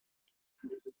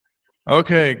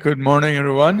Okay, good morning,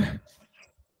 everyone.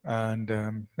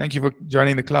 And thank you for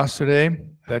joining the class today.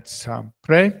 Let's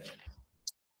pray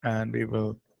and we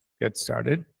will get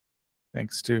started.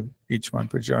 Thanks to each one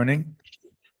for joining.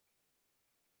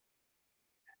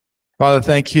 Father,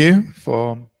 thank you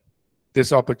for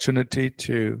this opportunity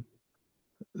to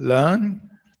learn.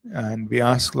 And we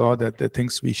ask, Lord, that the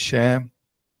things we share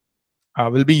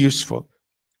will be useful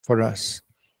for us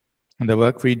in the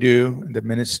work we do, in the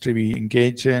ministry we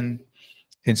engage in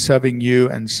serving you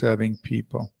and serving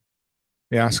people.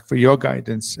 We ask for your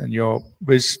guidance and your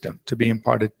wisdom to be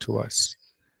imparted to us.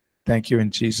 Thank you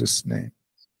in Jesus' name.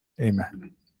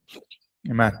 Amen.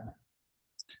 Amen.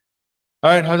 All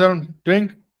right, how's everyone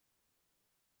doing?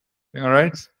 Doing all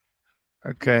right?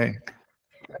 Okay.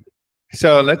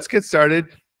 So let's get started.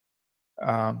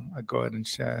 I'll go ahead and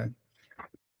share.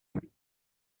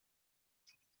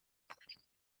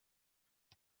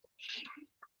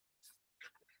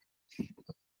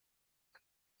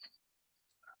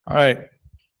 All right.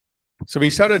 So we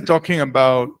started talking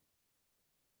about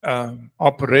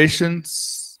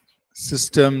operations,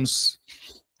 systems,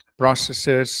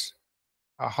 processes,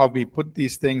 how we put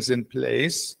these things in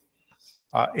place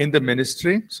in the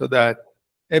ministry so that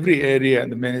every area in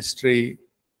the ministry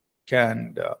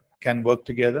can work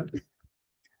together.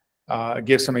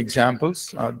 Give some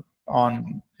examples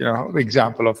on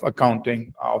example of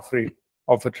accounting, offertory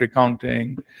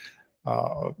accounting,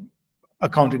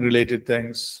 accounting related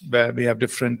things where we have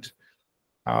different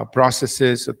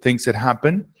processes of things that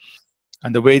happen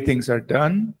and the way things are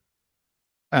done.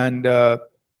 And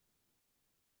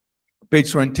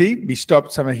page 20, we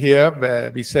stopped somewhere here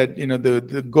where we said,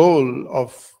 the goal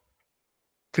of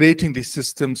creating these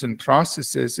systems and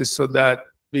processes is so that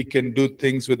we can do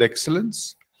things with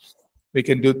excellence. We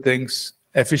can do things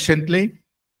efficiently.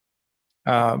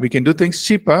 We can do things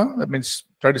cheaper. That means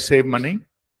try to save money.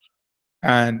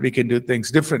 And we can do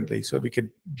things differently. So we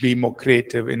can be more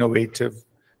creative, innovative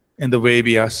in the way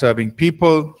we are serving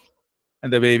people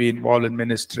and the way we involve in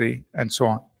ministry and so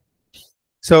on.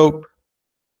 So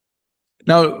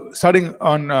now starting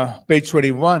on page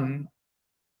 21,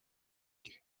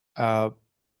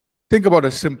 think about a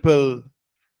simple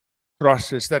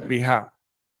process that we have.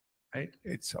 Right?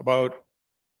 It's about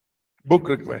book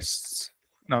requests.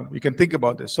 Now, you can think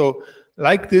about this. So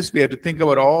like this, we have to think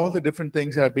about all the different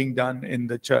things that are being done in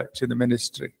the church, in the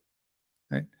ministry.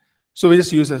 Right? So we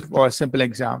just use for a simple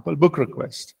example, book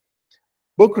request.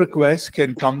 Book requests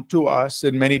can come to us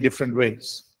in many different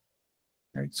ways.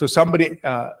 Right? So somebody,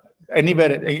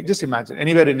 anywhere, just imagine,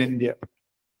 anywhere in India,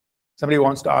 somebody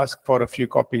wants to ask for a few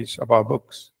copies of our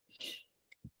books.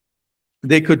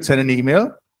 They could send an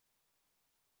email.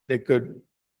 They could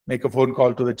make a phone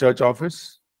call to the church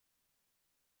office.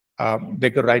 They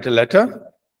could write a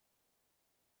letter.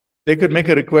 They could make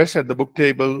a request at the book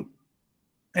table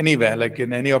anywhere, like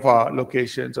in any of our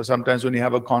locations, or sometimes when you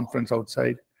have a conference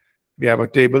outside, we have a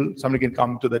table. Somebody can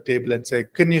come to the table and say,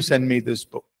 can you send me this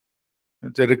book?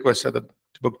 It's a request at the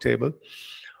book table.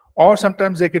 Or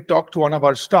sometimes they could talk to one of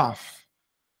our staff.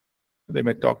 They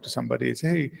may talk to somebody and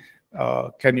say, hey,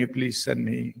 can you please send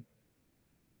me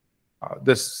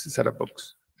this set of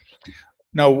books?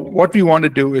 Now, what we want to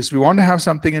do is we want to have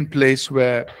something in place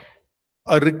where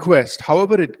a request,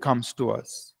 however it comes to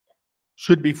us,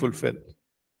 should be fulfilled.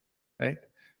 Right?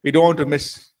 We don't want to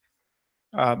miss.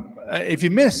 If you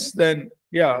miss, then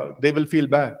yeah, they will feel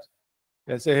bad.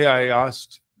 They'll say, hey, I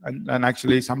asked. And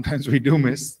actually, sometimes we do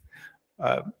miss.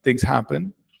 Things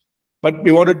happen. But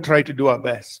we want to try to do our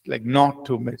best, like not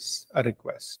to miss a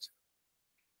request.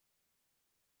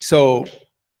 So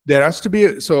there has to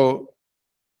be,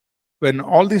 when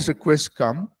all these requests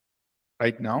come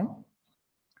right now,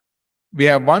 we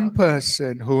have one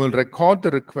person who will record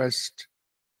the request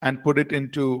and put it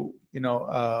into,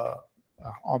 into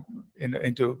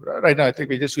right now, I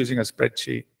think we're just using a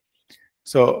spreadsheet.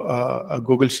 So a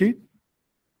Google Sheet,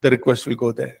 the request will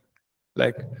go there.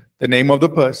 Like the name of the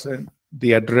person,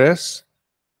 the address,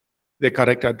 their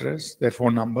correct address, their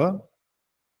phone number,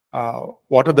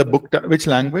 what are the book, which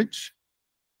language,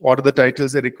 what are the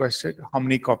titles they requested, how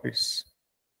many copies,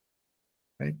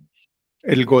 right?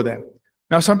 It'll go there.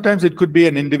 Now, sometimes it could be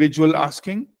an individual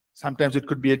asking, sometimes it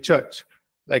could be a church.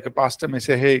 Like a pastor may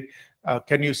say, hey,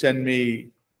 can you send me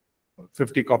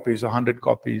 50 copies or 100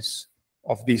 copies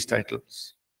of these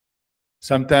titles?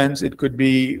 Sometimes it could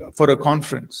be for a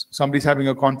conference. Somebody's having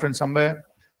a conference somewhere.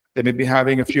 They may be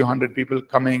having a few hundred people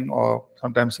coming, or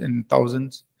sometimes in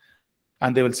thousands.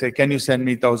 And they will say, can you send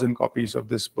me 1,000 copies of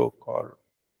this book or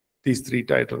these 3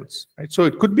 titles? Right? So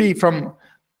it could be from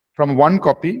 1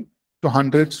 copy to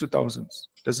hundreds to thousands.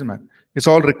 Doesn't matter. It's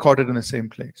all recorded in the same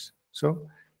place. So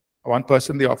one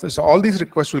person in the office. So all these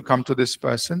requests will come to this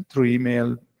person through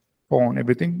email, phone,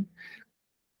 everything.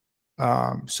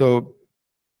 So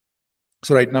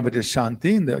right now it is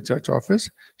Shanti in the church office.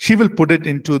 She will put it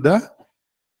into the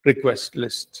request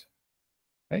list.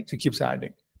 Right? She keeps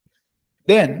adding.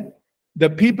 Then the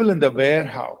people in the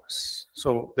warehouse.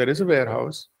 So there is a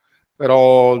warehouse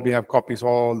where we have copies,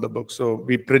 all the books. So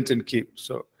we print and keep.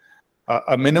 So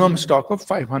a minimum stock of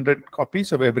 500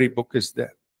 copies of every book is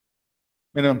there.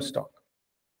 Minimum stock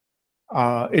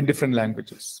in different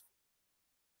languages.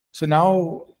 So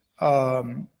now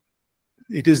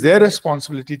it is their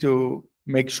responsibility to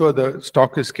make sure the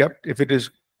stock is kept. If it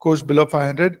goes below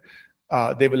 500,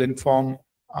 they will inform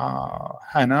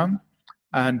Hannah,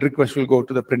 and request will go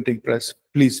to the printing press.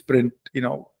 Please print,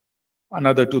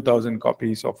 another 2,000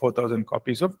 copies or 4,000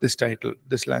 copies of this title,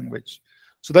 this language,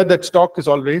 so that stock is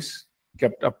always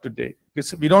kept up to date.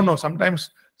 Because we don't know.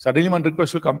 Sometimes suddenly one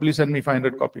request will come, please send me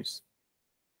 500 copies.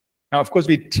 Now, of course,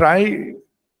 we try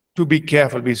to be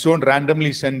careful. We don't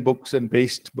randomly send books and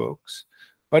paste books.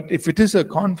 But if it is a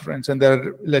conference and there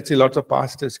are, let's say, lots of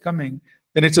pastors coming,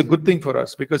 then it's a good thing for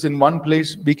us, because in one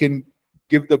place we can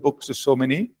give the books to so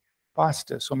many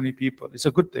pastors, so many people. It's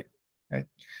a good thing. Right?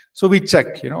 So we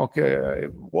check, okay,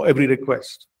 every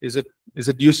request. Is it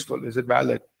useful? Is it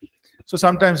valid? So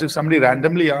sometimes if somebody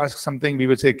randomly asks something, we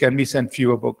would say, can we send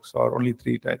fewer books or only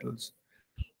 3 titles?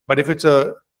 But if it's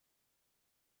a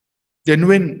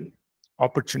genuine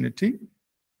opportunity,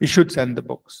 we should send the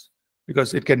books,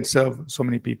 because it can serve so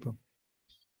many people.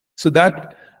 So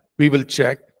that we will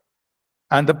check.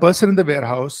 And the person in the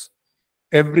warehouse,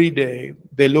 every day,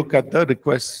 they look at the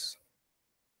requests.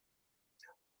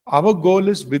 Our goal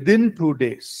is within 2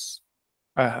 days.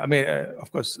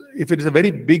 Of course, if it is a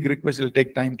very big request, it will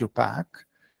take time to pack.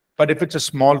 But if it's a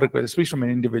small request, especially from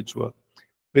an individual,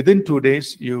 within 2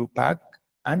 days, you pack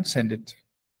and send it.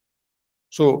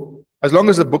 So as long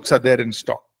as the books are there in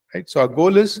stock, right? So our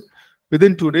goal is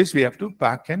within 2 days, we have to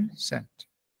pack and send.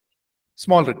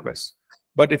 Small requests.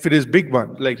 But if it is big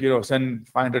one, like, send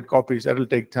 500 copies, that will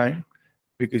take time,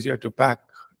 because you have to pack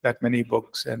that many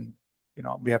books, and,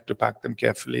 we have to pack them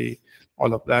carefully,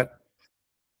 all of that.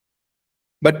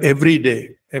 But every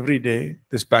day,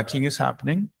 this packing is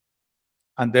happening.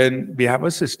 And then we have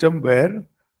a system where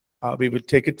we will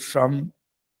take it from,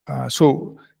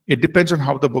 so it depends on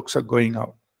how the books are going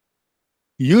out.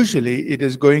 Usually it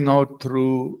is going out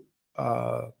through,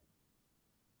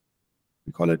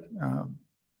 we call it,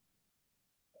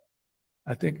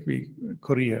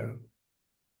 courier.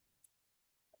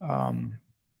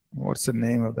 What's the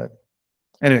name of that?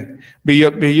 Anyway,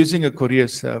 we're using a courier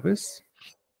service.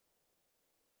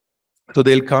 So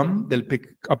they'll come, they'll pick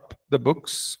up the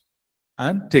books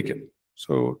and take it.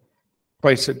 So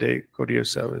twice a day, courier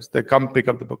service. They come pick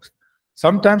up the books.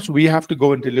 Sometimes we have to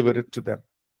go and deliver it to them,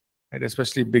 right?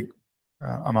 Especially big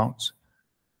amounts.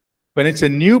 When it's a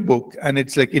new book and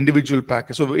it's like individual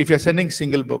package. So if you're sending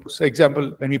single books, for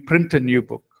example, when we print a new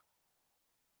book,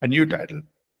 a new title,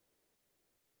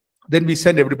 then we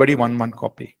send everybody one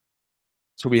copy.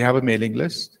 So we have a mailing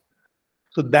list.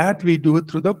 So that we do it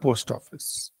through the post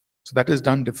office. So that is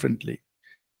done differently.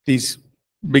 These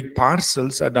big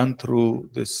parcels are done through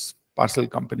this parcel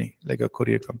company, like a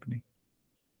courier company.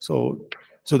 So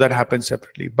that happens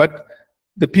separately. But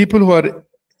the people who are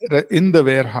in the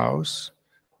warehouse,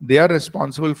 they are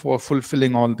responsible for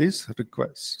fulfilling all these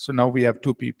requests. So now we have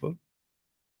 2 people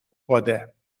who are there.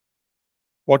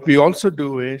 What we also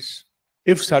do is,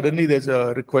 if suddenly there's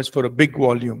a request for a big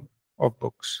volume of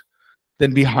books,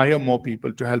 then we hire more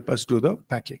people to help us do the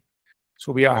packing.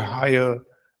 So we hire,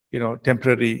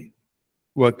 temporary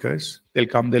workers. They'll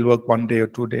come, they'll work 1 day or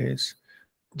 2 days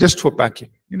just for packing.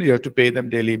 You have to pay them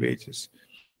daily wages.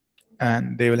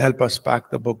 And they will help us pack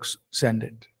the books, send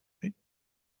it. Right?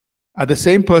 The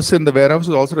same person in the warehouse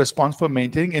is also responsible for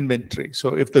maintaining inventory.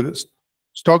 So if the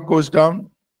stock goes down,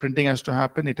 printing has to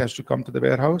happen, it has to come to the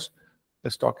warehouse,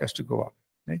 the stock has to go up.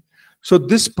 Right? So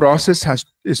this process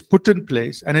is put in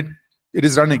place, and it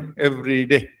is running every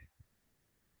day.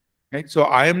 Right? So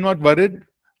I am not worried.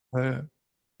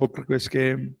 Book request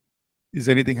came. Is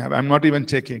anything happening? I'm not even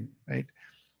checking. Right?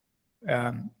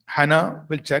 Hannah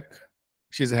will check.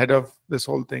 She's the head of this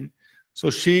whole thing. So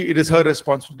it is her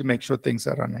responsibility to make sure things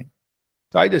are running.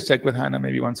 So I just check with Hannah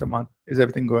maybe once a month. Is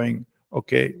everything going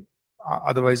okay?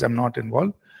 Otherwise, I'm not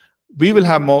involved. We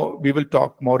will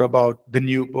talk more about the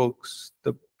new books,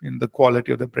 the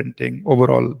quality of the printing,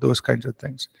 overall, those kinds of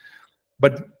things.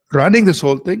 But running this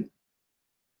whole thing,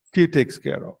 she takes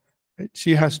care of. Right?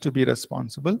 She has to be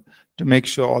responsible to make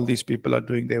sure all these people are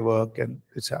doing their work and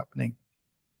it's happening.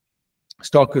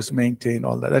 stockers maintain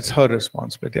all that. That's her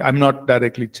responsibility. I'm not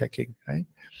directly checking, right?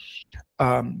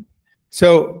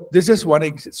 So this is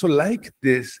one. So like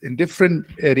this, in different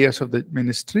areas of the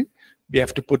ministry, we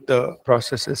have to put the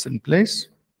processes in place,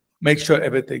 make sure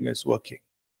everything is working,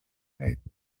 right?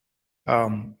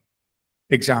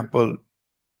 Example,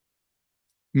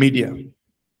 media,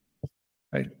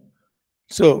 right?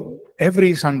 So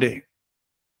every Sunday,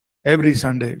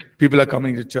 people are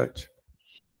coming to church.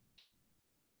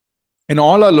 In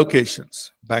all our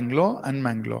locations, Bangalore and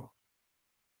Mangalore,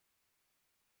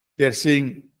 they're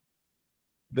seeing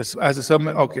this as a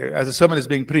sermon. Okay, as a sermon is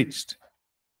being preached,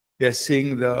 they're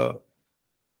seeing the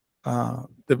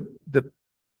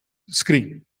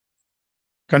screen.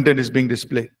 Content is being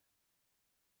displayed.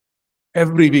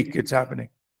 Every week it's happening.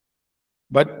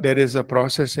 But there is a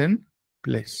process in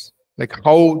place, like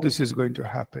how this is going to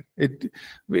happen.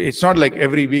 It's not like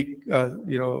every week,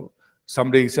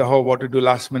 somebody say, oh, what to do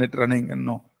last minute running, and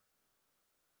no.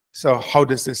 So how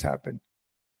does this happen?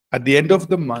 At the end of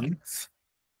the month,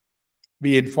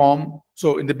 we inform.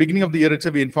 So in the beginning of the year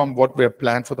itself, we inform what we have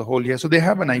planned for the whole year. So they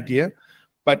have an idea.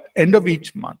 But end of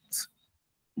each month,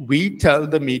 we tell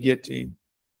the media team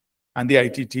and the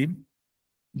IT team,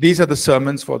 these are the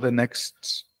sermons for the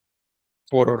next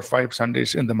 4 or 5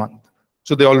 Sundays in the month.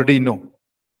 So they already know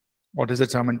what is the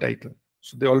sermon title.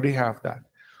 So they already have that.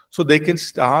 So they can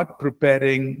start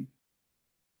preparing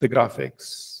the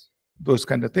graphics, those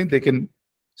kind of things. They can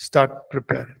start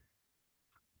preparing.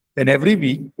 Then every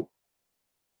week,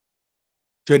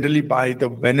 generally by the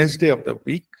Wednesday of the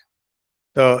week,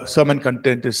 the sermon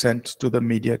content is sent to the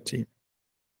media team.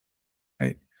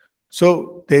 Right?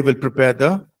 So they will prepare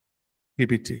the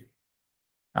PPT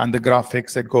and the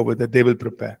graphics that go with it. They will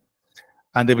prepare.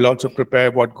 And they will also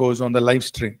prepare what goes on the live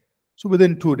stream. So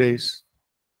within 2 days,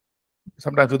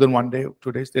 sometimes within 1 day,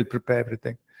 2 days, they'll prepare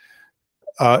everything.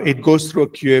 It goes through a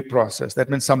QA process. That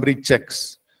means somebody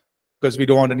checks, because we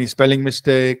don't want any spelling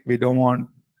mistake. We don't want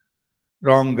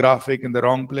wrong graphic in the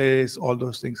wrong place, all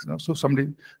those things. So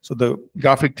the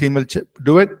graphic team will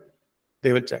do it.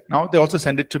 They will check. Now they also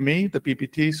send it to me, the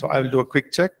PPT. So I will do a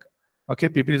quick check. Okay,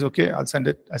 PPT is okay. I'll send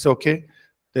it. I say okay.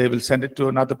 They will send it to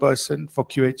another person for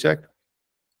QA check.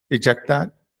 They check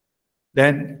that.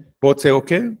 Then both say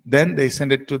okay. Then they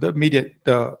send it to the media,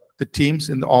 the teams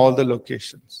in all the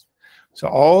locations. So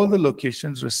all the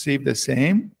locations receive the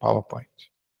same PowerPoint.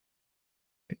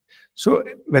 So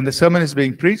when the sermon is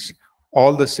being preached,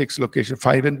 all the 6 locations,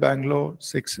 5 in Bangalore,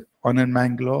 1 in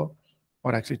Mangalore,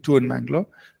 or actually 2 in Mangalore,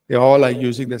 they all are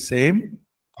using the same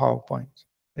PowerPoint.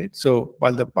 Right? So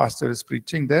while the pastor is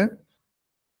preaching there,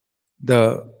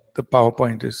 the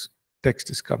PowerPoint text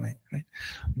is coming. Right?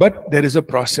 But there is a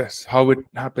process, how it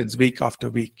happens week after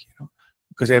week,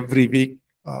 because every week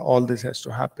all this has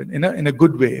to happen in a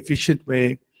good way, efficient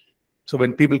way. So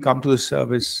when people come to the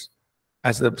service,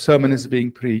 as the sermon is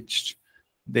being preached,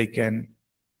 they can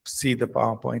see the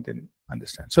PowerPoint and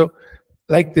understand. So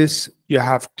like this, you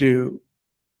have to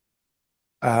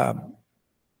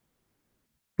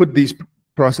put these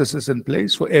processes in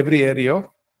place for every area of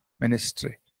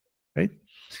ministry, right?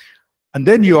 And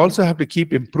then you also have to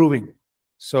keep improving.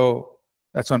 So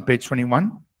that's on page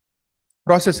 21.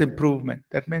 Process improvement.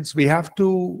 That means we have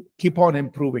to keep on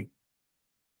improving.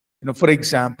 For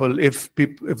example, if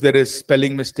there is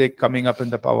spelling mistake coming up in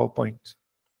the PowerPoint,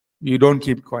 you don't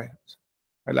keep quiet.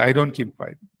 Well, I don't keep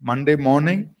quiet. Monday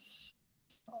morning,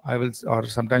 I will, or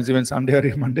sometimes even Sunday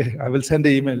or Monday, I will send the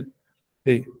email.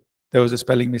 Hey, there was a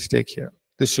spelling mistake here.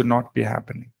 This should not be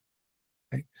happening.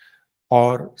 Right?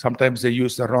 Or sometimes they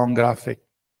use the wrong graphic.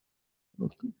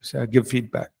 So I give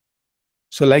feedback.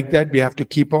 So like that, we have to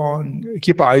keep our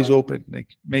eyes open,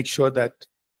 make sure that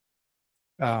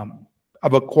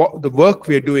the work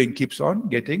we're doing keeps on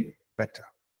getting better.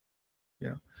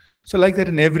 Yeah. So like that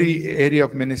in every area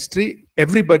of ministry,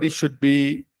 everybody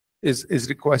is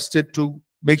requested to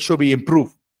make sure we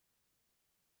improve.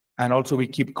 And also we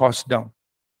keep costs down.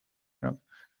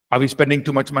 Are we spending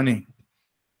too much money?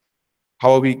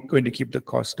 How are we going to keep the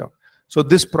cost down? So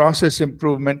this process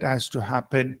improvement has to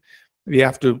happen. We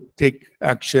have to take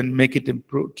action, make it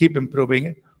improve, keep improving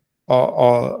it,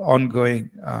 or ongoing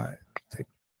thing.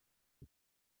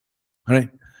 All right.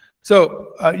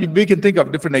 So we can think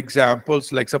of different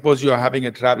examples. Like suppose you are having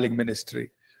a traveling ministry.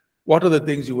 What are the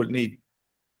things you will need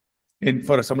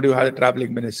for somebody who has a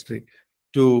traveling ministry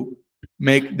to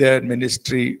make their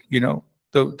ministry,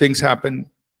 the things happen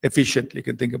efficiently? You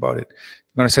can think about it.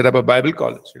 You're going to set up a Bible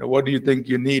college. What do you think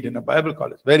you need in a Bible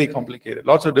college? Very complicated.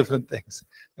 Lots of different things.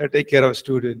 You take care of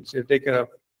students. You take care of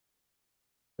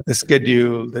the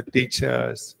schedule, the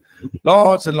teachers.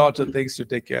 Lots and lots of things to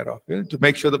take care of to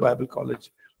make sure the Bible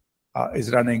college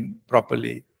is running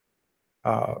properly.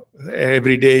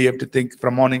 Every day you have to think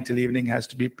from morning till evening has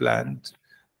to be planned.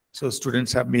 So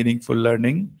students have meaningful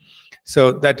learning.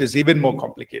 So that is even more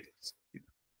complicated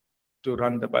to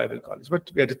run the Bible college.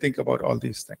 But we have to think about all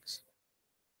these things.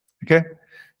 Okay.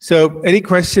 So any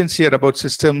questions here about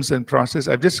systems and process?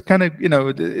 I've just kind of,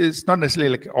 it's not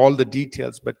necessarily like all the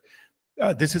details, but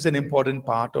this is an important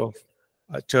part of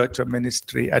church or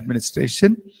ministry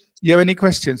administration. You have any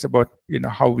questions about,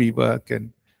 how we work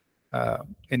and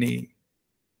any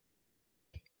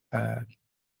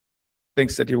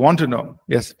things that you want to know?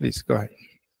 Yes, please go ahead.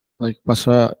 Like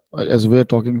Pastor, as we're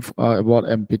talking about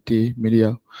MPT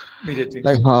media, Immediately.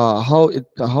 like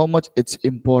how much it's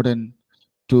important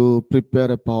to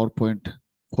prepare a PowerPoint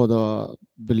for the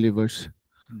believers.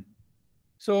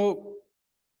 So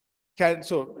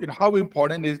how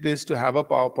important is this to have a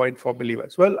PowerPoint for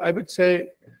believers? Well, I would say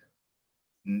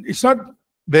it's not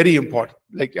very important.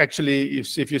 Like actually,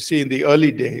 if you see in the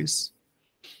early days,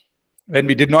 when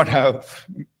we did not have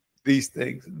these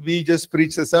things, we just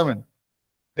preached the sermon.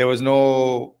 There was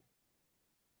no,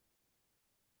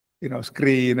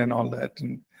 screen and all that.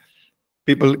 And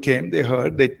people came, they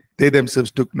heard, they themselves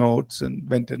took notes and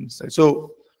went inside.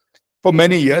 So for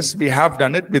many years, we have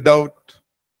done it without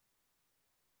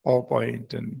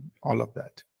PowerPoint and all of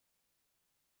that.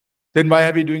 Then why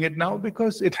are we doing it now?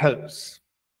 Because it helps,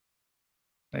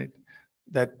 right?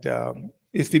 That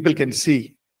if people can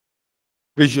see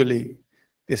visually,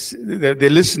 they're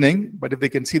listening, but if they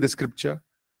can see the scripture,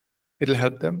 it'll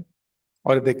help them.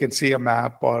 Or if they can see a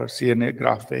map or see a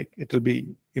graphic, it will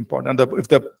be important. And if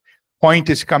the point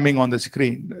is coming on the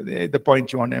screen, the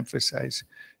point you want to emphasize,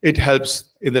 it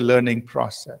helps in the learning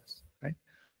process, right?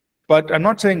 But I'm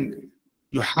not saying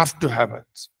you have to have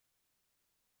it.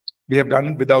 We have done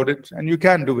it without it, and you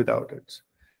can do without it,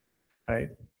 right?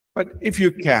 But if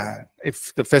you can,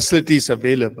 if the facility is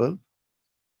available,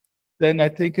 then I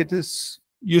think it is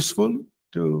useful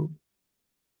to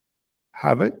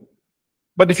have it.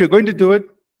 But if you're going to do it,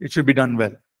 it should be done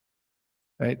well,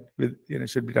 right? It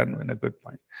should be done in a good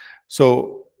point.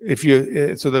 So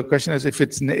so the question is,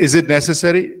 is it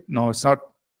necessary? No, it's not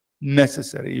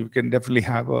necessary. You can definitely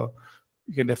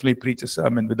preach a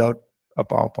sermon without a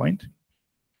PowerPoint,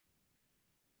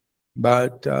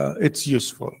 but it's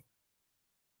useful.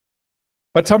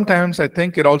 But sometimes I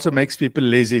think it also makes people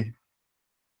lazy.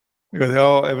 Because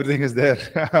everything is there.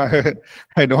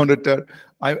 I don't want to turn.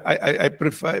 I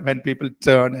prefer when people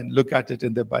turn and look at it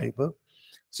in the Bible.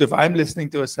 So if I'm listening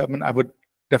to a sermon, I would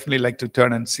definitely like to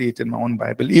turn and see it in my own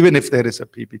Bible, even if there is a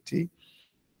PPT.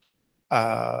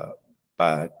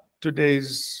 But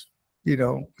today's,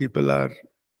 people are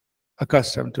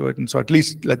accustomed to it, and so at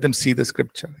least let them see the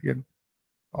scripture,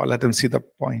 or let them see the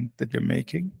point that you're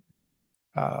making.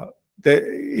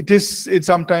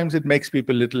 Sometimes it makes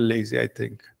people a little lazy, I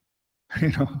think.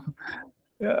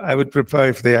 I would prefer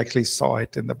if they actually saw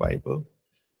it in the Bible,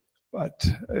 but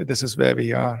this is where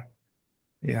we are.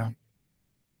 Yeah.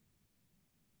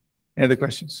 Any other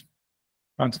questions?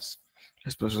 Francis?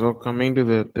 Yes, Pastor. So coming to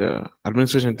the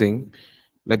administration thing,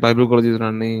 like Bible College is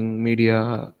running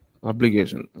media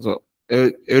obligation. So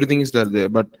everything is there.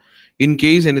 But in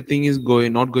case anything is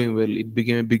not going well, it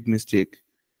became a big mistake.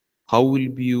 How will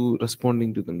be you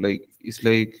responding to them? Like it's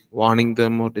like warning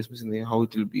them or dismissing them. How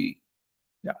it will be?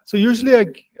 Yeah. So usually,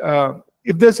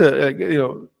 if there's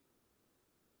so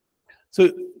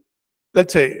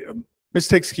let's say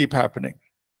mistakes keep happening,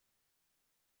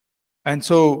 and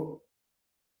so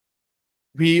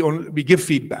we give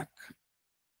feedback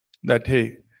that,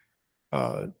 hey,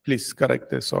 please correct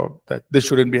this, or that this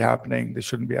shouldn't be happening. This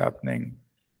shouldn't be happening.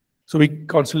 So we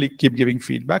constantly keep giving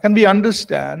feedback, and we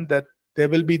understand that there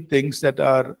will be things that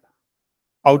are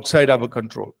outside our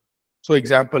control. So,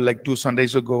 example, like 2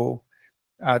 Sundays ago,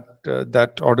 at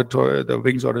that auditorium, the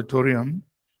Wings Auditorium,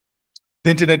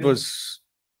 the internet was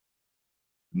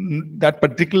that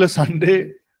particular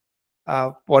Sunday.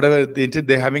 Whatever the internet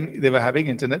they were having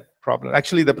internet problem.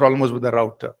 Actually, the problem was with the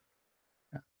router.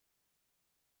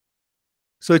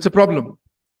 So it's a problem,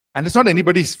 and it's not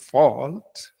anybody's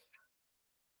fault.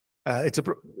 It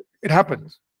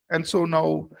happens, and so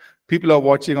now people are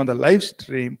watching on the live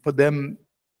stream. For them,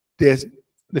 there's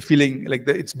the feeling like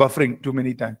it's buffering too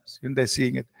many times, and they're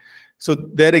seeing it. So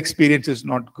their experience is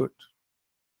not good.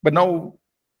 But now,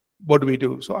 what do we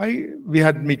do? So we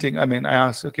had meeting. I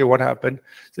asked, okay, what happened?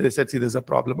 So they said, see, there's a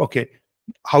problem. Okay,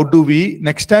 how do we,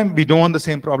 next time we don't want the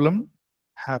same problem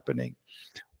happening?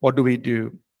 What do we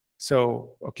do?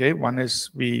 So, okay, one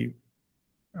is we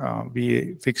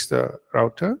fix the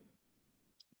router.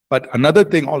 But another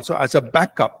thing also, as a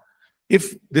backup,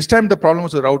 if this time the problem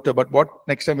was the router, but what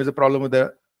next time is the problem with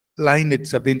the line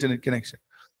itself, the internet connection.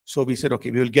 So we said,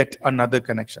 okay, we will get another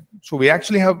connection. So we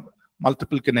actually have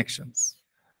multiple connections,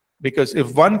 because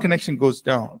if one connection goes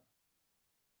down,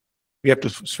 we have to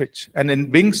switch. And in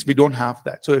Wings, we don't have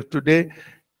that. So if today,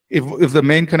 if the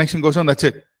main connection goes on, that's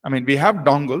it. I mean, we have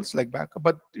dongles like backup,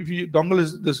 but if you dongle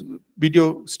is, this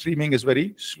video streaming is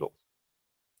very slow.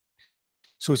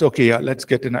 So it's okay, yeah, let's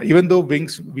get in. Even though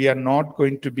Wings, we are not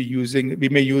going to be using, we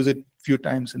may use it a few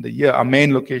times in the year. Our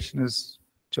main location is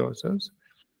Joseph's.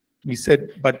 We said,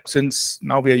 but since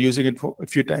now we are using it for a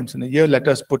few times in a year, let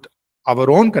us put our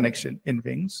own connection in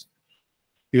Wings.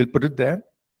 We will put it there.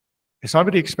 It's not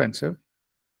very expensive,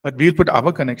 but we'll put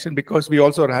our connection because we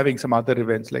also are having some other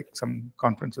events, like some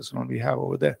conferences we have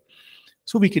over there.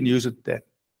 So we can use it there.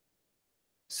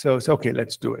 So it's okay,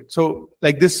 let's do it. So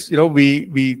like this,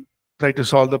 we try to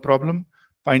solve the problem,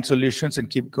 find solutions, and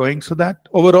keep going, so that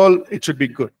overall it should be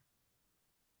good.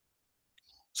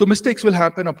 So mistakes will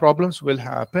happen, or problems will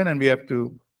happen, and we have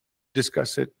to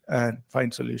discuss it and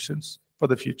find solutions for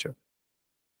the future.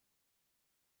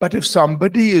 But if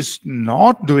somebody is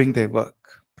not doing their work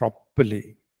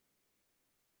properly,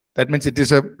 that means it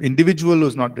is an individual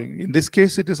who's not doing it. In this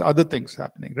case, it is other things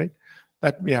happening, right?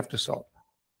 That we have to solve.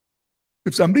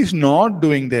 If somebody is not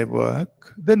doing their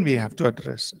work, then we have to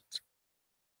address it.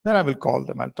 Then I will call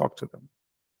them, I'll talk to them.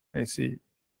 I see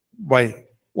why,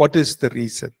 what is the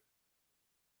reason?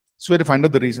 So we have to find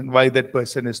out the reason why that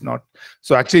person is not.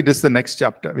 So actually, this is the next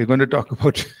chapter. We're going to talk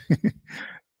about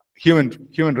human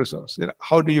resource.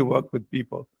 How do you work with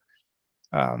people?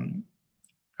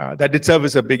 That itself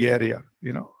is a big area.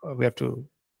 We have to.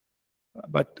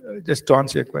 But just to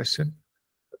answer your question,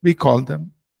 we call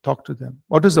them, talk to them.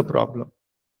 What is the problem?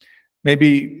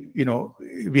 Maybe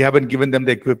we haven't given them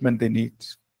the equipment they need,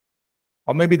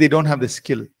 or maybe they don't have the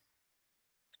skill,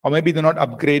 or maybe they're not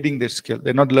upgrading their skill.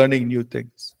 They're not learning new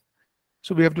things.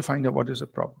 So we have to find out what is the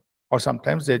problem. Or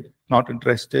sometimes they're not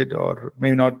interested or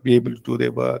may not be able to do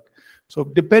their work. So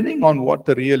depending on what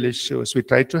the real issue is, we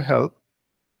try to help.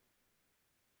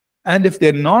 And if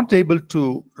they're not able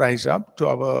to rise up to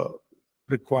our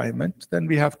requirement, then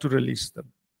we have to release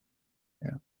them.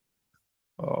 Yeah.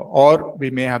 Or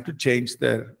we may have to change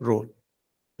their role,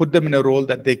 put them in a role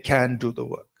that they can do the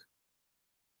work.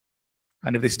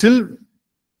 And if they still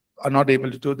are not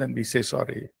able to do, then we say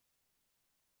sorry.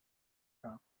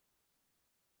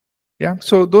 Yeah,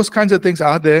 so those kinds of things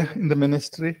are there in the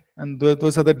ministry, and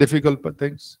those are the difficult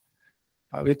things.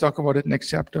 We'll talk about it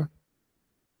next chapter.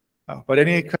 But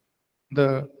any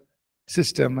the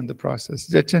system and the process.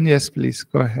 Jetchen, yes, please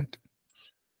go ahead.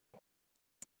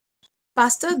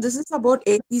 Pastor, this is about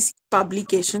APC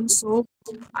publication. So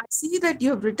I see that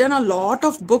you have written a lot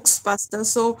of books, Pastor.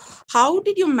 So how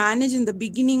did you manage in the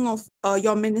beginning of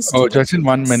your ministry? Oh, Jetchen,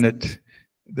 1 minute.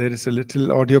 There is a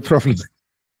little audio problem.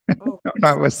 Oh. On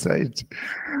our side.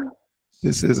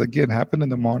 This is again happened in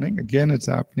the morning. Again, it's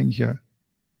happening here.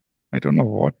 I don't know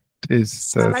what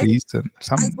is the reason.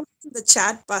 I'll put it in the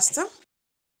chat, Pastor.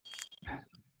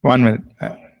 1 minute.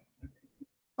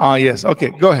 Yes.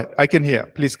 Okay, go ahead. I can hear.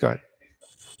 Please go ahead.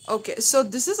 Okay, so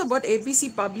this is about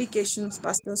APC publications,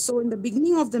 Pastor. So in the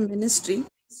beginning of the ministry,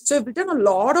 so you've written a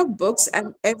lot of books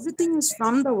and everything is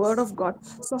from the Word of God.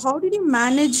 So how did you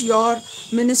manage your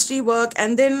ministry work?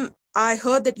 And then I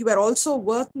heard that you were also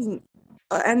working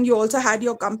and you also had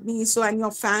your company, so, and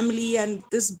your family and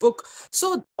this book.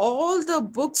 So all the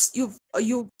books, you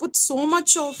put so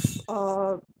much of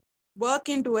work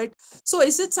into it. So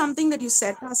is it something that you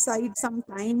set aside some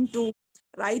time to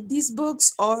write these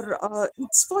books, or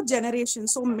it's for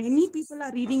generations? So many people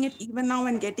are reading it even now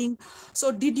and getting.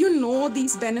 So did you know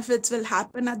these benefits will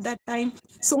happen at that time?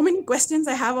 So many questions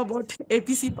I have about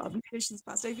APC publications,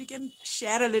 Pastor. If you can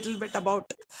share a little bit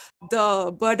about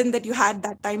the burden that you had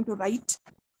that time to write,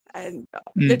 and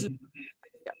little.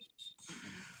 Yeah.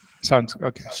 Sounds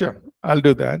okay. Sure, I'll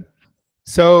do that.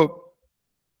 So,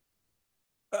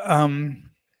 how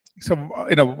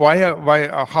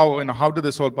did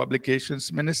this whole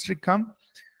publications ministry come?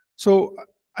 So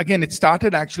again, it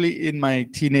started actually in my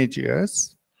teenage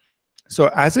years. So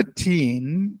as a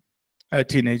teenager,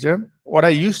 what I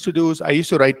used to do is I used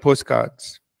to write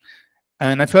postcards.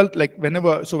 And I felt like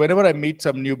whenever I meet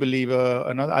some new believer,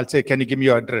 I'll say, can you give me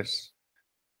your address?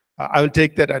 I will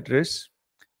take that address.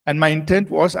 And my intent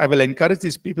was I will encourage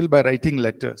these people by writing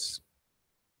letters.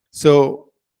 So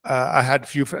I had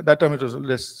few, that time it was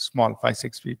less small, 5,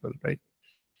 6 people, right?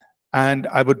 And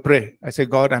I would pray. I say,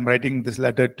 God, I'm writing this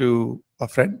letter to a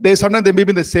friend. Sometimes they may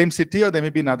be in the same city or they may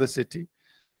be in another city.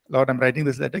 Lord, I'm writing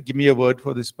this letter. Give me a word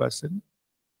for this person.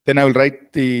 Then I will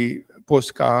write the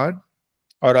postcard,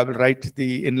 or I will write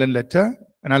the inland letter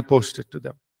and I'll post it to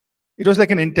them. it was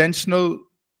like an intentional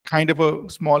kind of a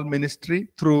small ministry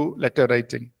through letter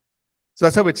writing. So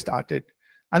that's how it started.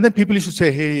 And then people used to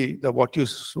say, hey, what you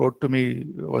wrote to me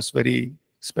was very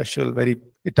special,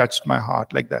 it touched my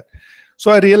heart, like that. So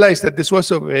I realized that this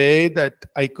was a way that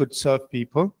I could serve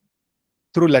people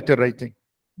through letter writing.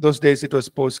 Those days it was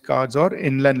postcards or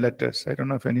inland letters. I don't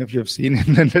know if any of you have seen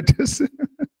inland letters,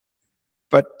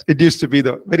 but it used to be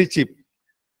very cheap.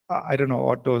 I don't know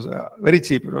what those are. Very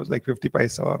cheap. It was like 50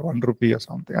 paisa or 1 rupee or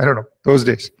something. I don't know, those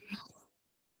days.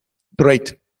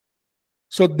 Right.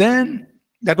 So then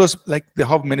that was like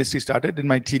how ministry started in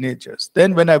my teenage years.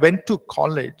 Then when I went to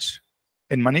college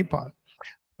in Manipal,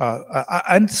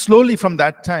 and slowly from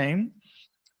that time,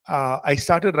 I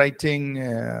started writing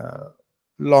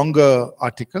longer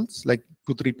articles, like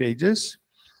 2-3 pages.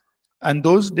 And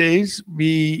those days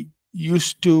we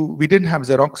didn't have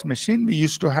Xerox machine. We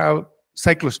used to have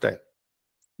cyclostyle.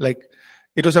 Like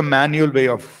it was a manual way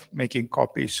of making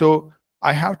copies. So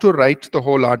I have to write the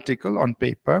whole article on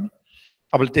paper.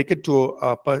 I will take it to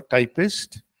a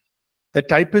typist. The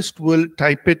typist will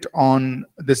type it on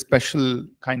the special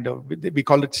kind of, we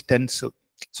call it stencil.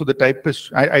 So the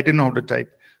typist, I didn't know how to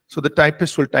type. So the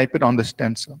typist will type it on the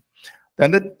stencil.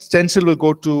 Then the stencil will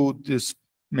go to this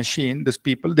machine, these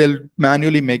people, they'll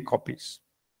manually make copies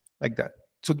like that.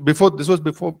 So this was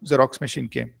before Xerox machine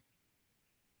came.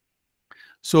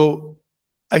 So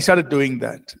I started doing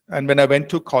that. And when I went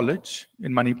to college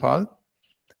in Manipal,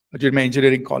 during my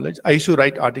engineering college, I used to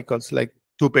write articles like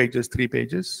 2 pages, 3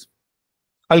 pages.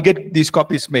 I'll get these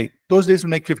copies made. Those days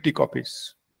we'll make 50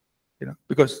 copies,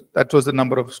 because that was the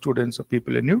number of students or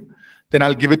people I knew. Then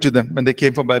I'll give it to them. When they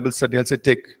came for Bible study, I'll say,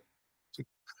 take.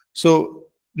 So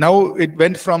now it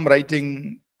went from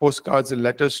writing postcards and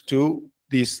letters to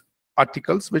these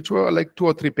articles, which were like 2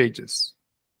 or 3 pages.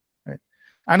 Right?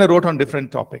 And I wrote on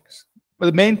different topics. But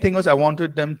the main thing was I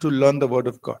wanted them to learn the word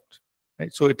of God.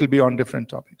 Right? So it will be on different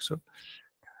topics.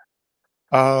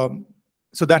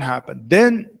 So that happened.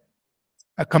 Then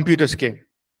computers came.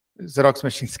 Xerox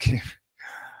machines came.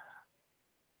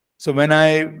 So when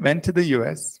I went to the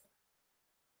US,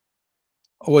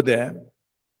 over there,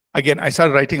 again, I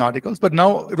started writing articles, but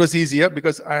now it was easier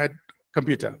because I had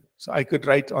computer. So I could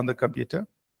write on the computer.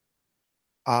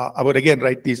 I would again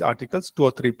write these articles, 2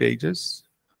 or 3 pages,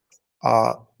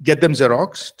 get them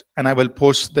Xeroxed, and I will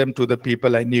post them to the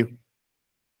people I knew.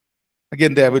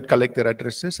 Again, I would collect their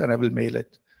addresses and I will mail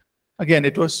it. Again,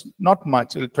 it was not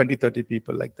much, 20, 30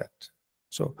 people like that.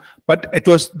 So, but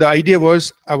the idea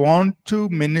was I want to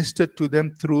minister to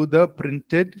them through the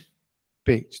printed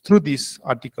page, through these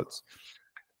articles.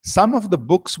 Some of the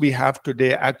books we have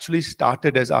today actually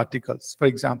started as articles. For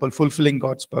example, Fulfilling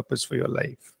God's Purpose for Your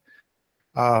Life.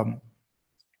 I'm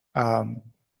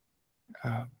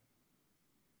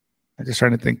just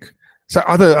trying to think. So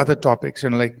other topics,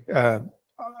 like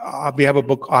we have a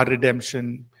book, Our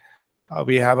Redemption.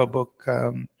 We have a book.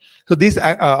 So these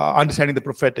Understanding the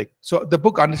Prophetic. So the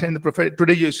book Understanding the Prophetic,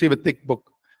 today you see a thick book.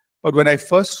 But when I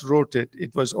first wrote it,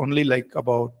 it was only like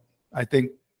about, I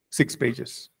think, 6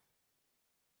 pages.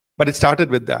 But it started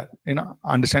with that,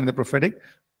 Understanding the Prophetic.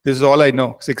 This is all I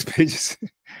know, 6 pages.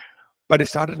 But it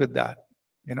started with that,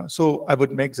 So I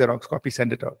would make Xerox copy,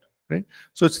 send it out, right?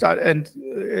 So it started, and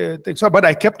but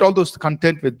I kept all those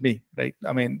content with me, right?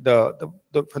 I mean,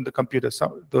 from the computer,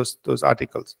 those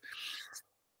articles.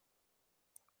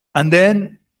 And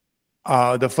then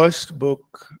the first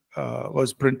book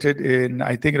was printed in,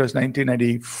 I think it was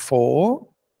 1994.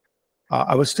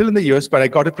 I was still in the US, but I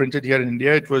got it printed here in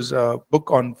India. It was a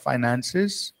book on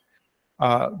finances,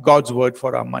 God's word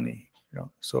for our money.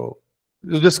 So it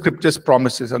was just scriptures,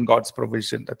 promises on God's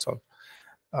provision. That's all.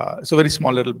 It's a very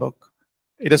small little book.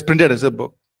 It is printed as a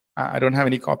book. I don't have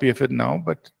any copy of it now,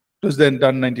 but it was then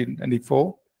done in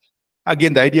 1994.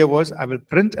 Again, the idea was I will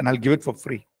print and I'll give it for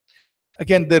free.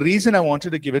 Again, the reason I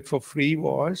wanted to give it for free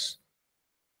was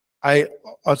I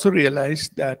also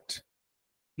realized that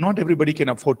not everybody can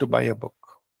afford to buy a book,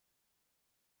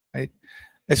 right?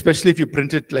 Especially if you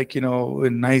print it like, in a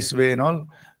nice way and all,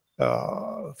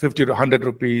 50 to 100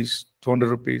 rupees, 200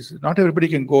 rupees. Not everybody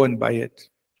can go and buy it.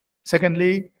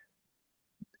 Secondly,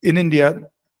 in India,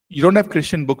 you don't have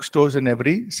Christian bookstores in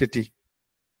every city.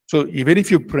 So even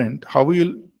if you print, how will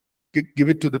you give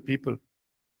it to the people?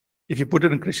 If you put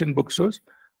it in Christian bookstores,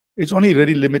 it's only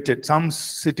very limited. Some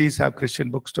cities have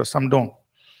Christian bookstores, some don't.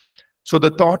 So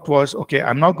the thought was, okay,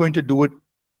 I'm not going to do it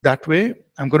that way.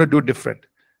 I'm going to do it different.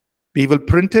 We will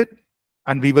print it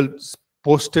and we will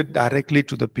post it directly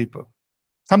to the people.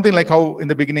 Something like how in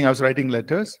the beginning I was writing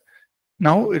letters.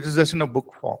 Now it is just in a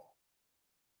book form.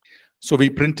 So we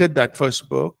printed that first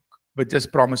book with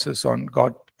just promises on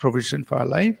God's provision for our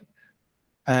life.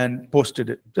 and posted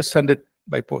it. Just send it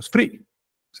by post, free.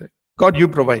 Say, God, you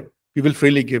provide. We will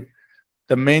freely give.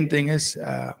 The main thing is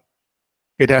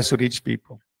it has to reach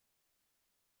people.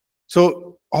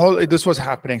 So all this was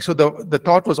happening. So the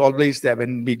thought was always there.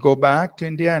 When we go back to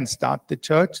India and start the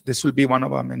church, this will be one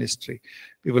of our ministry.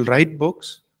 We will write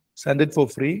books, send it for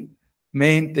free.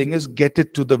 Main thing is get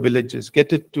it to the villages,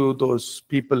 get it to those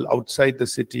people outside the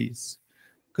cities,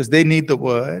 because they need the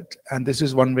word, and this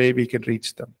is one way we can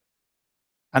reach them.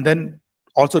 And then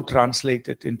also translate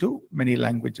it into many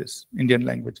languages, Indian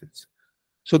languages.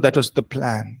 So that was the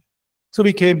plan. So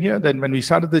we came here. Then when we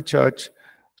started the church,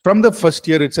 from the first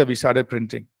year itself, we started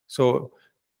printing. So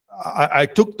I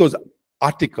took those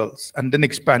articles and then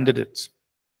expanded it.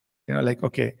 Like,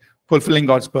 okay, fulfilling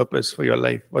God's purpose for your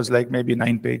life was like maybe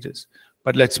 9 pages,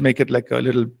 but let's make it like a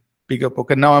little bigger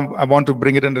book. And now I want to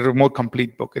bring it into a more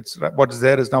complete book. It's what is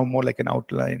there is now more like an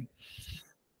outline.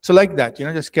 So like that,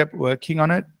 just kept working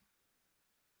on it.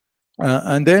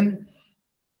 And then,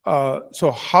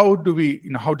 so how did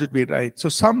we write? So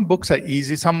some books are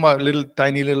easy. Some are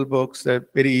tiny little books. They're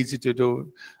very easy to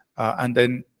do. And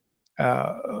then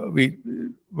we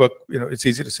work, it's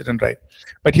easy to sit and write.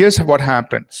 But here's what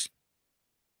happens.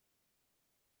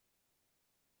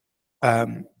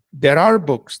 There are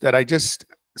books that I just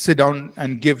sit down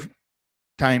and give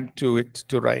time to it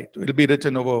to write. It'll be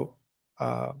written over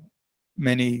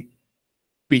many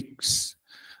weeks.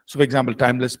 So, for example,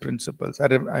 Timeless Principles.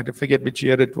 I forget which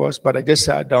year it was, but I just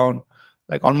sat down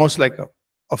like almost like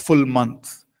a full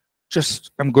month.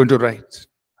 Just, I'm going to write.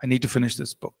 I need to finish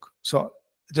this book. So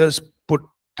just put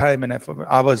time and effort,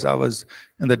 hours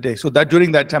in the day. So that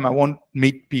during that time, I won't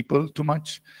meet people too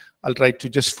much. I'll try to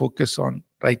just focus on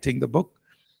writing the book.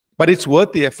 But it's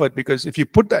worth the effort, because if you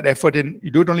put that effort in, you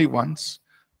do it only once,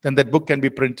 then that book can be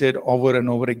printed over and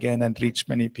over again and reach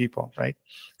many people, right?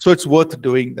 So it's worth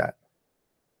doing that.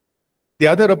 The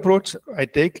other approach I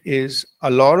take is a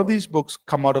lot of these books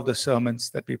come out of the sermons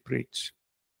that we preach.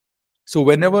 So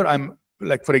whenever I'm,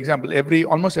 like, for example,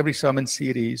 almost every sermon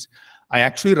series, I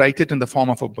actually write it in the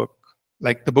form of a book,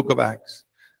 like the book of Acts.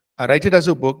 I write it as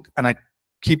a book and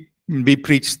we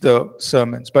preach the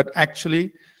sermons. But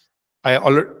actually,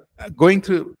 going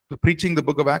through preaching the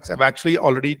book of Acts, I've actually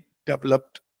already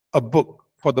developed a book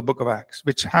for the book of Acts,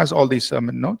 which has all these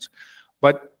sermon notes.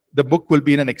 But the book will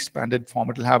be in an expanded form.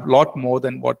 It will have a lot more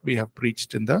than what we have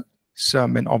preached in the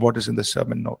sermon or what is in the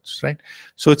sermon notes, right?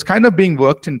 So it's kind of being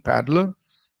worked in parallel.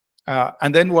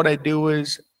 And then what I do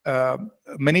is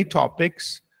many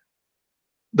topics,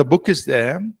 the book is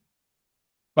there,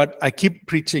 but I keep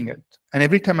preaching it. And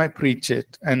every time I preach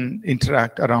it and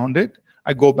interact around it,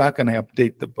 I go back and I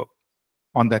update the book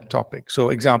on that topic. So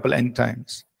example, end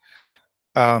times.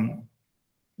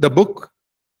 The book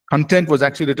content was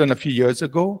actually written a few years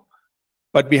ago,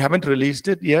 but we haven't released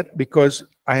it yet because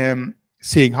I am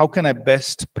seeing how can I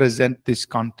best present this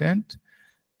content.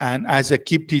 And as I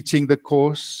keep teaching the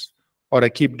course, or I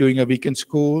keep doing a weekend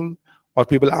school, or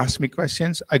people ask me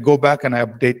questions, I go back and I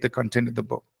update the content of the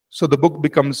book. So the book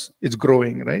it's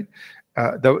growing, right?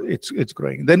 It's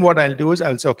growing. Then what I'll do is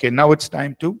I'll say, okay, now it's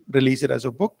time to release it as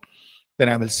a book. Then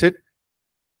I will sit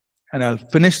and I'll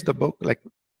finish the book, like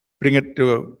bring it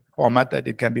to a format that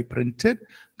it can be printed,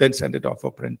 then send it off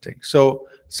for printing. So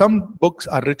some books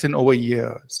are written over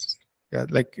years. Yeah,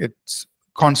 like it's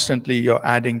constantly you're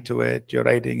adding to it, you're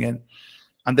writing in,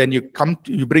 and then you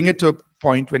bring it to a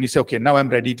point when you say, okay, now I'm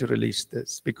ready to release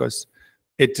this because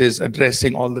it is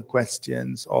addressing all the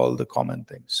questions, all the common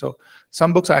things. So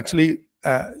some books are actually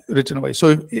written away.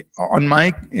 So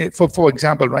for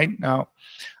example, right now,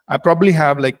 I probably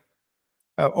have like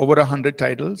over 100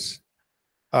 titles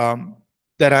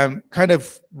that I'm kind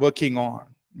of working on.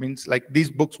 Means like these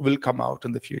books will come out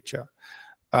in the future.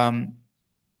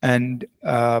 And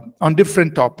on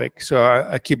different topics. So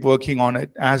I keep working on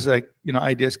it as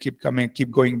ideas keep coming,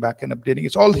 keep going back and updating.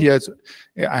 It's all here. So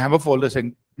I have a folder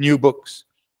saying new books,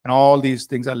 and all these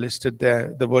things are listed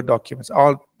there. The Word documents,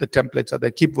 all the templates are there.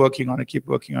 Keep working on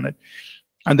it.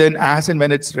 And then as and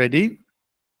when it's ready,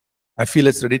 I feel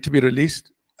it's ready to be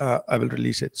released, I will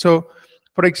release it. So,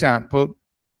 for example,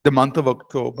 the month of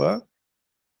October,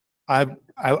 I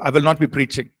will not be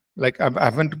preaching. Like I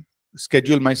haven't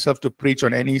scheduled myself to preach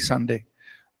on any Sunday.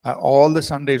 All the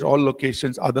Sundays, all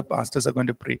locations, other pastors are going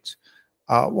to preach.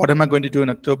 What am I going to do in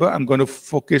October? I'm going to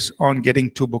focus on getting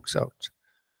 2 books out.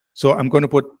 So I'm going to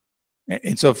put,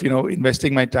 instead of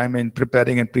investing my time in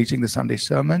preparing and preaching the Sunday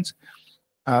sermons,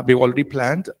 we've already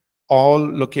planned all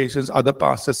locations, other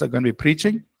pastors are going to be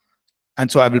preaching. And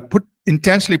so I will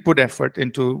intentionally put effort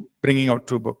into bringing out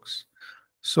 2 books.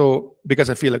 So because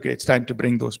I feel, okay, it's time to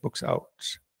bring those books out.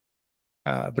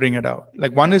 bring it out.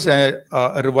 Like one is a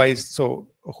revised, so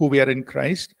who we are in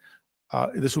Christ.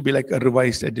 This will be like a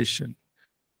revised edition,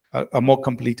 a more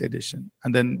complete edition.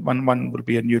 And then one will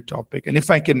be a new topic. And if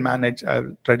I can manage,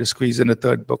 I'll try to squeeze in a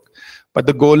third book. But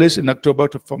the goal is in October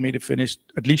for me to finish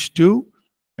at least 2,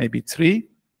 maybe 3,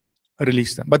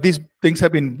 release them. But these things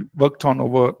have been worked on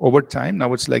over time.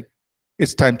 Now it's like,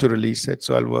 it's time to release it.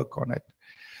 So I'll work on it.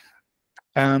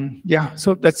 Yeah,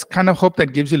 so that's kind of hope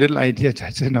that gives you a little idea,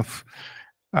 Jajan, of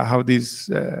how these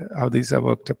are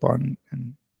worked upon.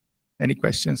 And any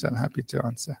questions, I'm happy to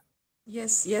answer.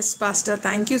 Yes, Pastor.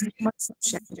 Thank you so much for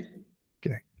sharing.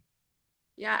 Okay.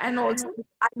 Yeah, and also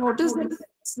I noticed that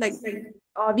it's like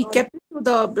we kept it to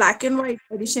the black and white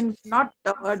edition, not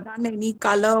done any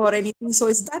color or anything. So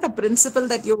is that a principle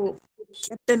that you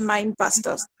kept in mind,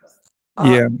 Pastor?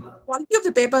 Yeah. Quality of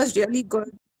the paper is really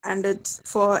good, and it's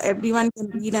for everyone can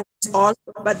read, and it's all.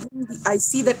 But then I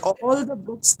see that all the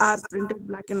books are printed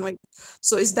black and white.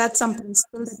 So is that some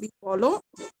principle that we follow?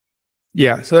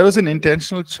 Yeah, so that was an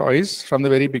intentional choice from the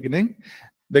very beginning.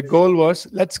 The goal was,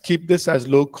 let's keep this as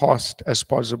low cost as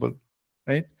possible,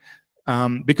 right?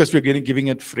 Because we're giving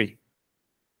it free.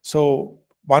 So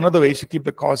one of the ways to keep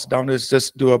the cost down is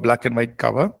just do a black and white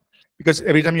cover, because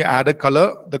every time you add a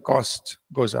color, the cost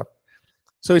goes up.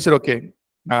 So we said, okay,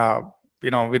 we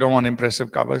don't want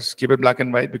impressive covers. Keep it black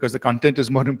and white because the content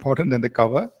is more important than the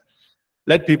cover.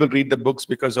 Let people read the books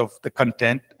because of the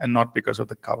content and not because of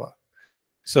the cover.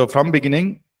 So from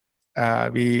beginning,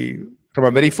 from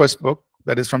our very first book,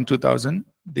 that is from 2000,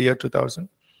 the year 2000,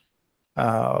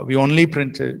 we only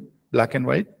printed black and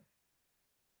white.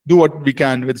 Do what we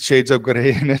can with shades of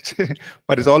gray in it,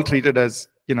 but it's all treated as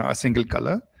a single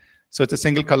color. So it's a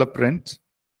single color print.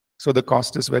 So the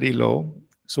cost is very low.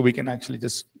 So we can actually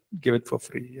just give it for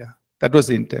free. Yeah, that was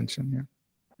the intention.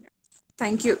 Yeah.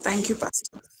 Thank you,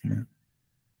 Pastor. Yeah.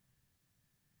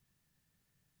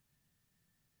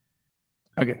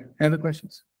 Okay, any other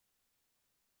questions?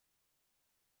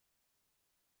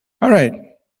 All right,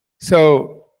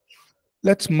 so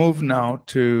let's move now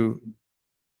to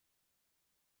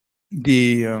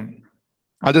the,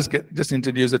 I'll just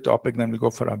introduce the topic, then we'll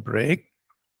go for our break,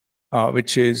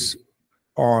 which is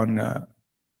on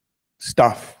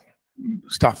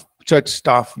church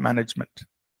staff management.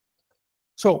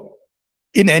 So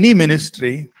in any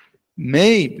ministry,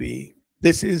 maybe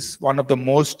this is one of the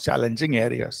most challenging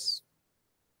areas.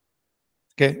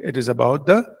 Okay, it is about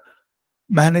the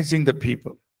managing the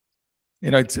people.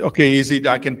 It's okay, easy.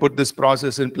 I can put this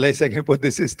process in place. I can put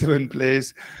this system in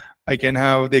place. I can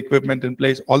have the equipment in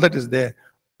place. All that is there.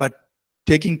 But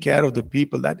taking care of the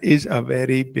people, that is a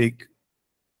very big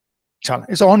challenge.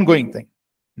 It's an ongoing thing.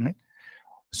 Right?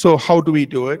 So how do we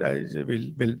do it?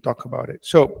 We'll talk about it.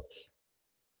 So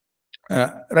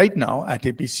right now at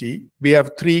APC, we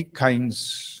have 3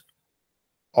 kinds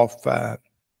of,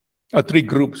 3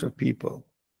 groups of people.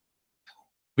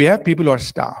 We have people who are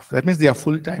staff. That means they are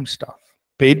full-time staff,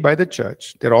 paid by the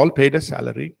church. They're all paid a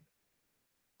salary.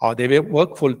 Or they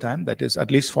work full-time, that is at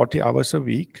least 40 hours a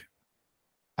week.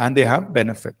 And they have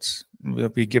benefits.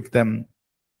 We give them,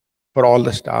 for all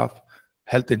the staff,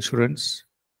 health insurance,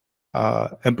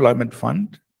 employment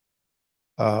fund,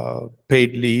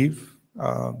 paid leave.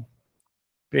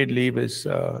 Paid leave is,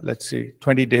 let's see,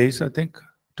 20 days, I think.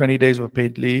 20 days of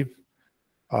paid leave.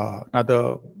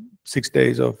 Another 6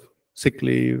 days of sick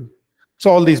leave. So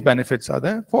all these benefits are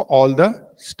there for all the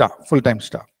staff, full-time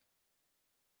staff.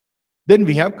 Then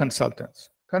we have consultants.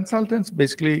 Consultants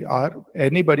basically are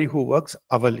anybody who works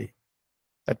hourly.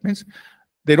 That means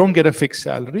they don't get a fixed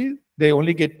salary. They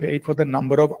only get paid for the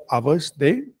number of hours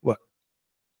they work.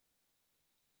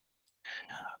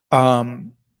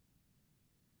 Right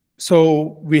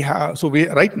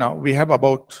now we have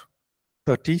about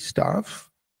 30 staff,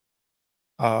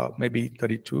 maybe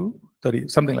 32, 30,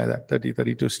 something like that, 30,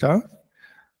 32 staff.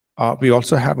 We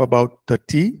also have about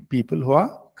 30 people who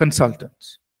are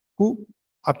consultants, who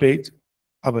are paid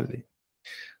hourly.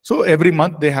 So every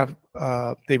month they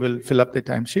will fill up the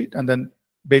timesheet, and then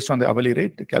based on the hourly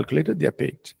rate calculated, they are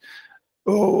paid.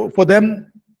 So for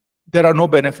them, there are no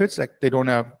benefits, like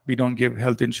we don't give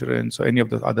health insurance or any of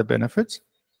the other benefits.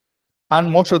 And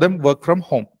most of them work from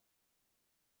home,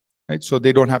 right? So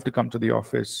they don't have to come to the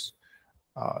office.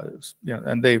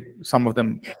 And some of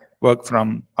them work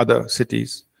from other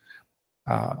cities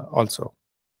also.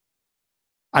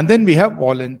 And then we have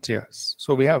volunteers.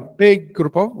 So we have a big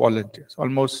group of volunteers,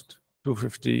 almost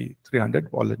 250, 300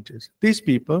 volunteers. These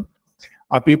people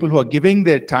are people who are giving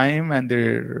their time and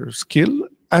their skill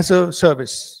as a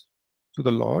service to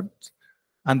the Lord,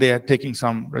 and they are taking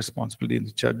some responsibility in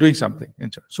the church, doing something in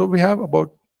church. So we have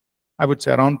about, I would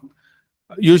say, around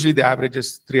Usually the average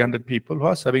is 300 people who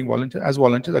are serving as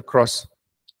volunteers across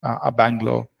our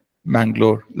Bangalore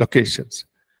locations.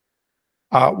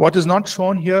 What is not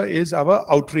shown here is our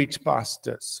outreach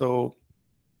pastors. So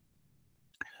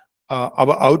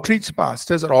our outreach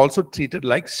pastors are also treated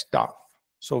like staff.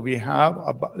 So we have,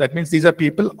 that means these are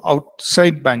people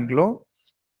outside Bangalore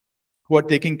who are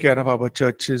taking care of our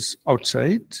churches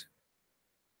outside.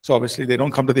 So obviously they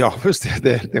don't come to the office,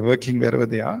 they're working wherever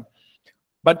they are.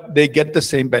 But they get the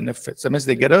same benefits. That means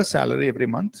they get a salary every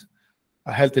month.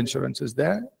 Health insurance is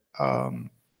there.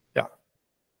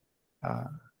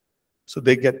 So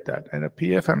they get that. And a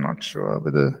PF, I'm not sure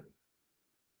whether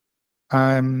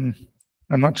I'm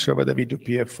not sure whether we do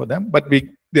PF for them, but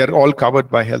they are all covered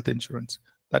by health insurance,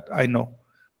 that I know.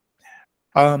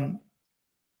 And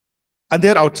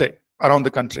they're outside, around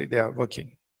the country, they are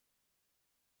working.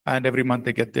 And every month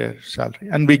they get their salary.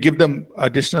 And we give them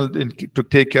additional to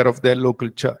take care of their local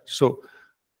church. So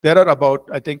there are about,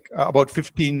 I think, about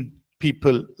 15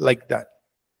 people like that.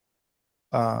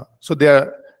 So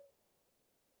they're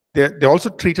also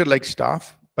treated like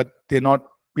staff, but they're not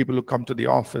people who come to the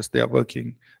office. They are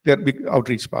working. They're big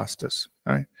outreach pastors,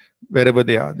 right? Wherever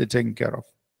they are, they're taken care of.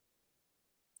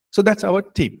 So that's our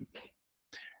team.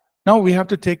 Now we have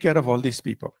to take care of all these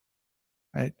people,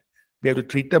 right? We have to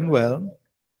treat them well.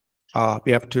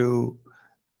 We have to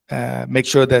make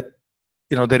sure that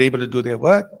they're able to do their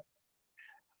work.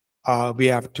 We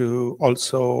have to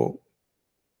also,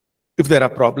 if there are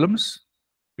problems,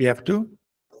 we have to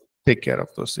take care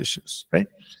of those issues, right?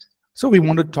 So we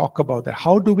want to talk about that.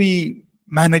 How do we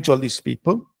manage all these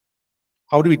people?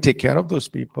 How do we take care of those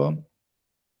people?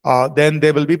 Then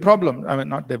there will be problems. I mean,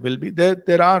 not there will be.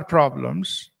 There are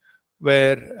problems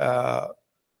where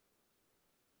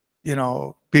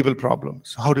people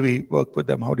problems. How do we work with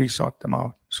them? How do we sort them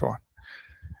out? So on.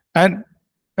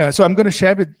 And so I'm going to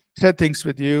share things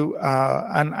with you.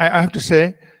 And I have to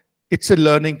say, it's a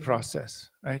learning process,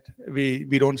 right?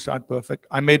 We don't start perfect.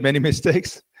 I made many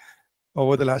mistakes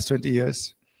over the last 20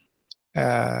 years.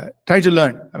 Trying to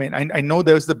learn. I mean, I know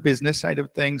there's the business side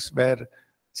of things where,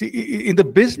 see, in the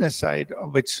business side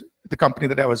of which the company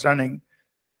that I was running,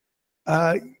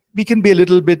 we can be a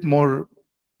little bit more,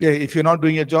 if you're not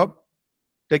doing your job,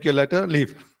 take your letter,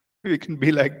 leave. We can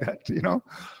be like that,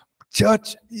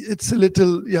 Church, it's a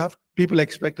little, people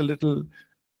expect a little,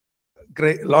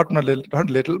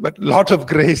 lot of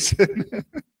grace.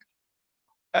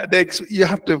 You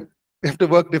have to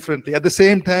work differently. At the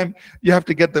same time, you have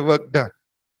to get the work done.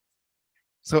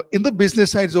 So in the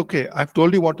business side, it's okay. I've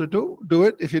told you what to do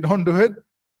it. If you don't do it,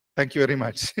 thank you very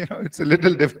much. It's a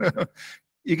little different.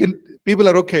 People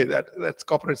are okay. That's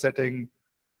corporate setting.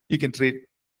 You can treat.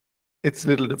 It's a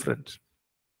little different.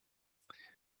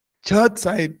 Church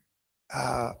side,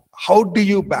 how do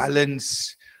you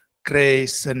balance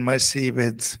grace and mercy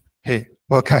with, hey,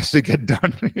 work has to get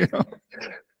done?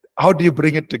 How do you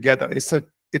bring it together?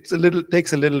 Takes a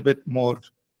little bit more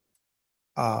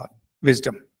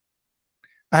wisdom.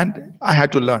 And I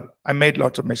had to learn. I made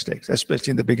lots of mistakes,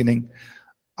 especially in the beginning.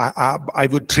 I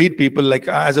would treat people like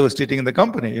as I was treating in the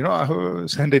company. I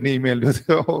would send an email with,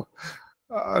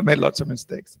 I made lots of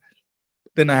mistakes.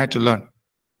 Then I had to learn.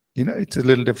 It's a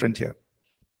little different here.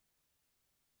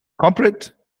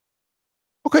 Corporate,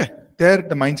 okay, there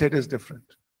the mindset is different.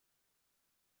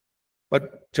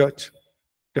 But church,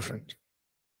 different.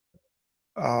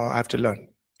 I have to learn.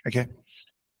 Okay.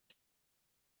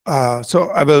 So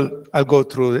I'll go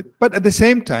through it. But at the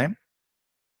same time,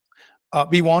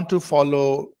 we want to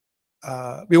follow.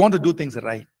 We want to do things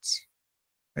right.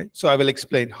 So I will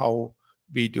explain how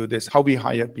we do this, how we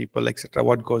hire people, etc.,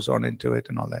 what goes on into it,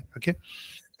 and all that. Okay.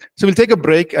 So we'll take a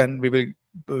break, and we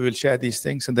will share these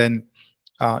things, and then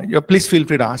please feel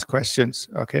free to ask questions.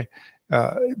 Okay.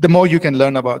 The more you can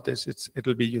learn about this, it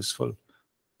will be useful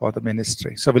for the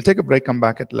ministry. So we'll take a break. Come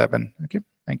back at 11. Okay.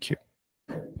 Thank you.